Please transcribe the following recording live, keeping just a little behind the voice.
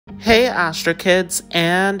Hey Astro Kids,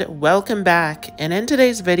 and welcome back. And in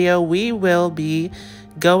today's video, we will be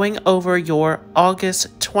going over your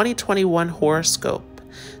August 2021 horoscope.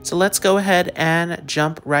 So let's go ahead and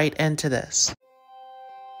jump right into this.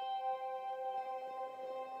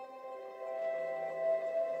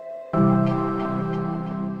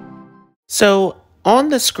 So on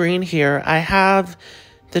the screen here, I have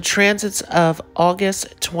the transits of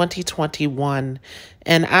August 2021.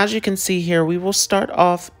 And as you can see here, we will start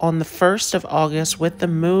off on the 1st of August with the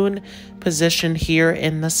moon positioned here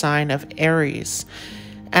in the sign of Aries.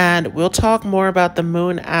 And we'll talk more about the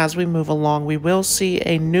moon as we move along. We will see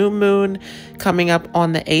a new moon coming up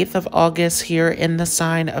on the 8th of August here in the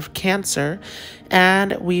sign of Cancer.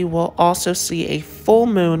 And we will also see a full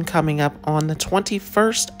moon coming up on the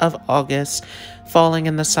 21st of August, falling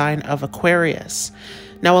in the sign of Aquarius.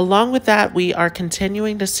 Now, along with that, we are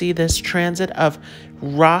continuing to see this transit of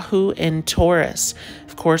Rahu in Taurus.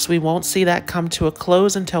 Of course, we won't see that come to a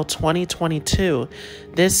close until 2022.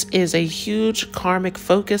 This is a huge karmic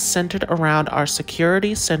focus centered around our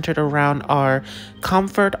security, centered around our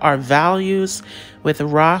comfort, our values, with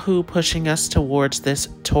Rahu pushing us towards this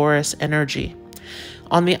Taurus energy.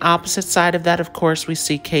 On the opposite side of that, of course, we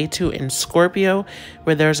see Ketu in Scorpio,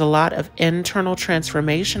 where there's a lot of internal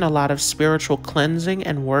transformation, a lot of spiritual cleansing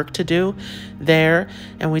and work to do there.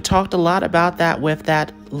 And we talked a lot about that with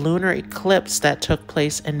that lunar eclipse that took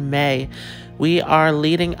place in May. We are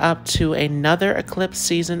leading up to another eclipse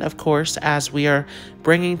season, of course, as we are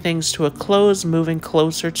bringing things to a close, moving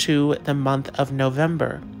closer to the month of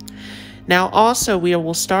November. Now, also, we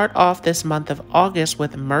will start off this month of August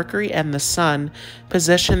with Mercury and the Sun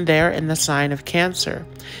positioned there in the sign of Cancer.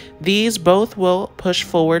 These both will push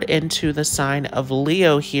forward into the sign of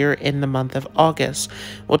Leo here in the month of August.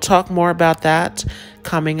 We'll talk more about that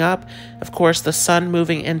coming up. Of course, the Sun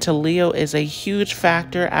moving into Leo is a huge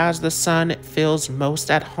factor as the Sun feels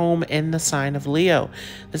most at home in the sign of Leo.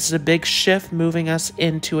 This is a big shift moving us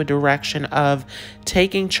into a direction of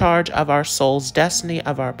taking charge of our soul's destiny,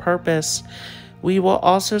 of our purpose. We will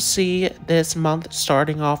also see this month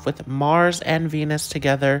starting off with Mars and Venus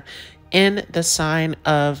together in the sign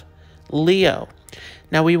of Leo.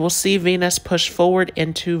 Now we will see Venus push forward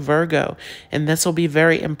into Virgo, and this will be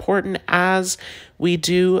very important as we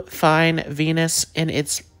do find Venus in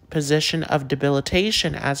its position of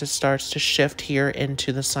debilitation as it starts to shift here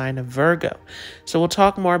into the sign of Virgo. So we'll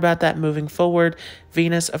talk more about that moving forward.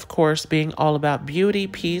 Venus, of course, being all about beauty,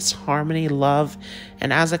 peace, harmony, love.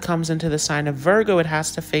 And as it comes into the sign of Virgo, it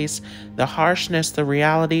has to face the harshness, the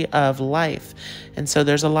reality of life. And so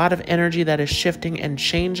there's a lot of energy that is shifting and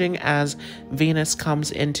changing as Venus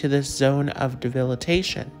comes into this zone of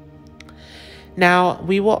debilitation. Now,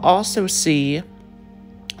 we will also see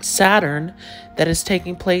Saturn that is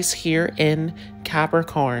taking place here in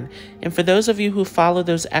Capricorn. And for those of you who follow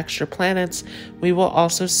those extra planets, we will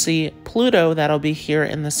also see Pluto that'll be here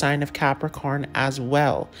in the sign of Capricorn as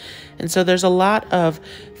well. And so there's a lot of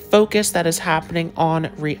focus that is happening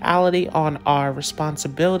on reality, on our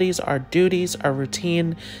responsibilities, our duties, our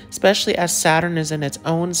routine, especially as Saturn is in its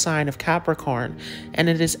own sign of Capricorn. And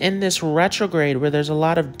it is in this retrograde where there's a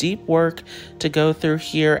lot of deep work to go through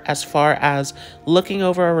here as far as looking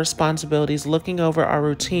over our responsibilities, looking over our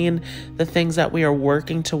routine, the things that we are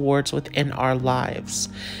working towards within our lives.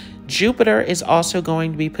 Jupiter is also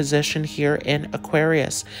going to be positioned here in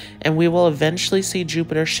Aquarius, and we will eventually see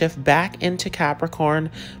Jupiter shift back into Capricorn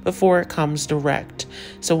before it comes direct.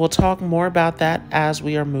 So we'll talk more about that as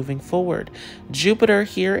we are moving forward. Jupiter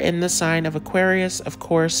here in the sign of Aquarius, of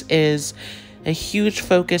course, is a huge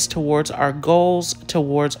focus towards our goals,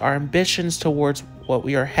 towards our ambitions, towards what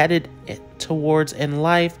we are headed towards in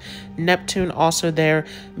life. Neptune also there,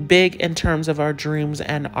 big in terms of our dreams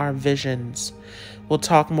and our visions. We'll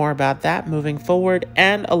talk more about that moving forward.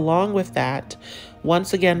 And along with that,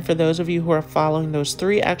 once again, for those of you who are following those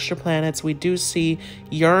 3 extra planets, we do see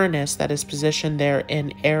Uranus that is positioned there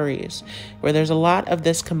in Aries, where there's a lot of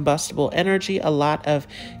this combustible energy, a lot of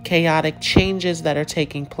chaotic changes that are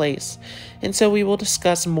taking place. And so we will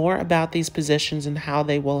discuss more about these positions and how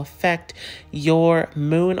they will affect your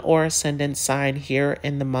moon or ascendant sign here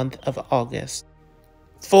in the month of August.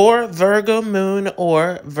 For Virgo moon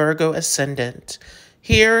or Virgo ascendant,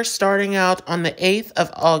 here, starting out on the 8th of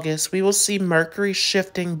August, we will see Mercury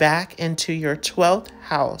shifting back into your 12th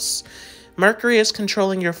house. Mercury is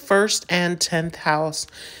controlling your 1st and 10th house.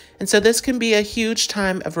 And so this can be a huge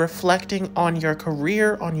time of reflecting on your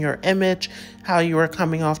career, on your image, how you are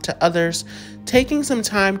coming off to others, taking some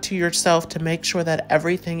time to yourself to make sure that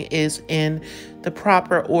everything is in the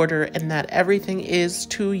proper order and that everything is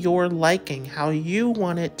to your liking, how you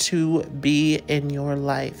want it to be in your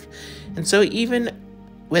life. And so even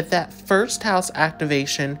with that first house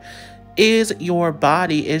activation, is your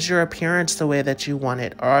body, is your appearance the way that you want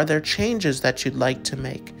it? Or are there changes that you'd like to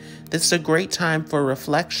make? This is a great time for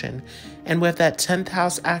reflection. And with that 10th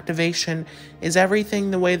house activation, is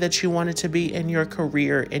everything the way that you want it to be in your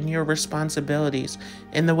career, in your responsibilities,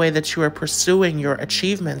 in the way that you are pursuing your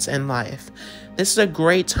achievements in life? This is a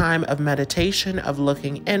great time of meditation, of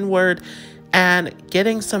looking inward, and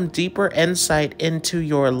getting some deeper insight into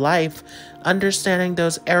your life, understanding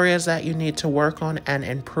those areas that you need to work on and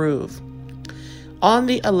improve. On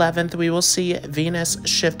the 11th, we will see Venus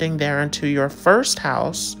shifting there into your first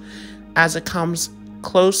house as it comes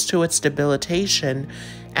close to its debilitation,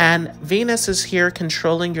 and Venus is here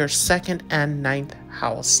controlling your 2nd and 9th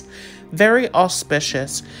house. Very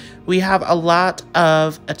auspicious. We have a lot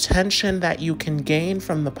of attention that you can gain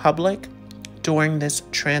from the public during this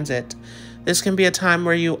transit. This can be a time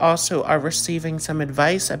where you also are receiving some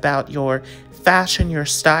advice about your fashion, your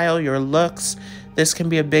style, your looks. This can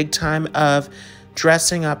be a big time of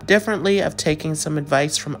dressing up differently, of taking some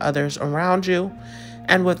advice from others around you.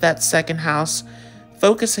 And with that 2nd house,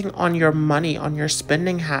 focusing on your money, on your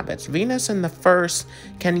spending habits. Venus in the 1st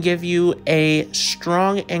can give you a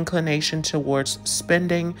strong inclination towards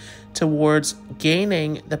spending, towards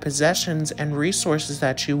gaining the possessions and resources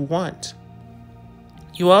that you want.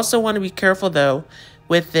 You also want to be careful, though,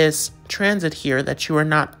 with this transit here, that you are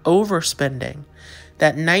not overspending.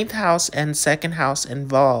 That 9th house and 2nd house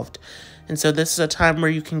involved. And so this is a time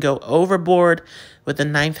where you can go overboard, with the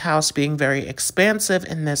 9th house being very expansive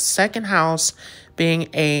and this 2nd house being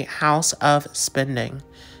a house of spending.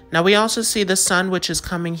 Now we also see the sun, which is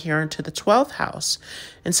coming here into the 12th house.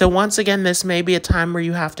 And so once again, this may be a time where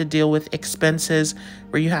you have to deal with expenses,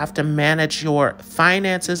 where you have to manage your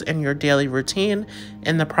finances and your daily routine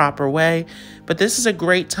in the proper way. But this is a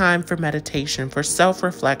great time for meditation, for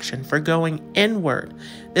self-reflection, for going inward.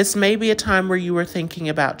 This may be a time where you are thinking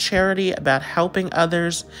about charity, about helping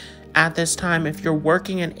others. At this time, if you're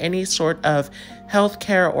working in any sort of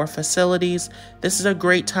healthcare or facilities, this is a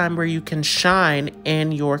great time where you can shine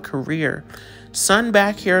in your career. Sun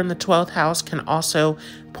back here in the 12th house can also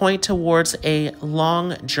point towards a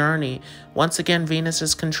long journey. Once again, Venus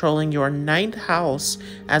is controlling your 9th house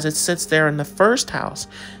as it sits there in the 1st house.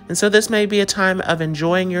 And so this may be a time of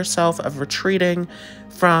enjoying yourself, of retreating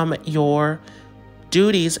from your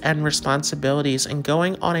duties and responsibilities and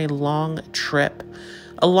going on a long trip.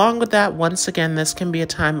 Along with that, once again, this can be a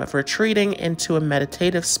time of retreating into a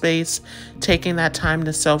meditative space, taking that time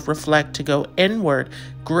to self-reflect, to go inward.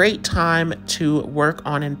 Great time to work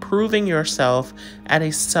on improving yourself at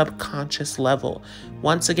a subconscious level.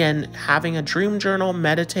 Once again, having a dream journal,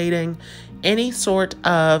 meditating, any sort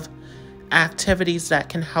of activities that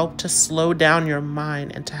can help to slow down your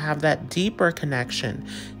mind and to have that deeper connection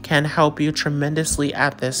can help you tremendously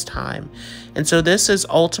at this time. And so this is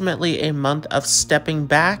ultimately a month of stepping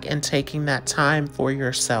back and taking that time for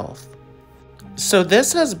yourself. So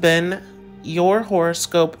this has been your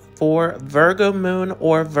horoscope for Virgo moon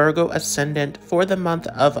or Virgo ascendant for the month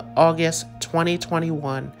of August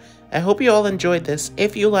 2021. I hope you all enjoyed this.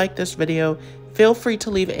 If you like this video, feel free to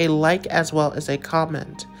leave a like as well as a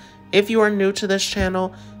comment. If you are new to this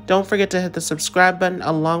channel, don't forget to hit the subscribe button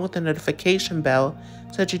along with the notification bell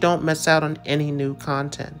so that you don't miss out on any new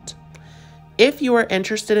content. If you are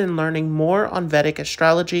interested in learning more on Vedic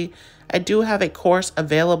astrology, I do have a course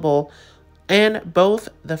available in both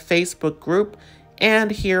the Facebook group and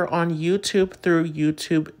here on YouTube through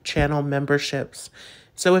YouTube channel memberships.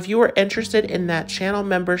 So if you are interested in that channel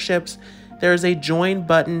memberships, there is a join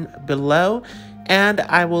button below, and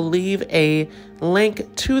I will leave a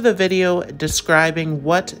link to the video describing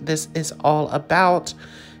what this is all about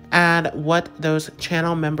and what those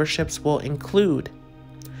channel memberships will include.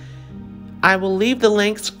 I will leave the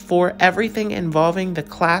links for everything involving the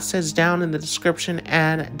classes down in the description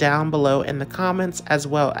and down below in the comments as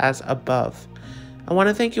well as above. I want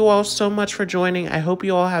to thank you all so much for joining. I hope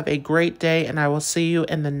you all have a great day, and I will see you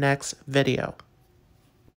in the next video.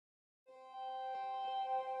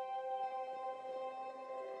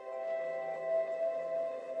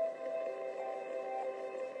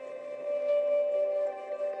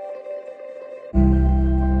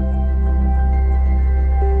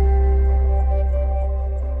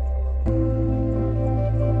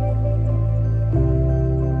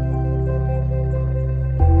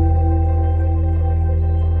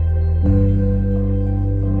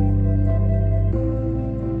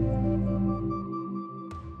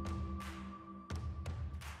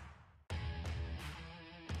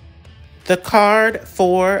 The card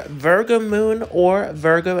for Virgo Moon or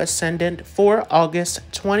Virgo Ascendant for August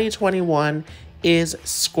 2021 is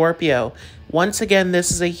Scorpio. Once again, this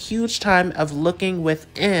is a huge time of looking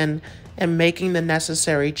within and making the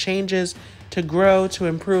necessary changes to grow, to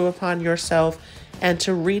improve upon yourself, and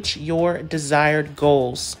to reach your desired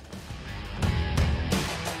goals.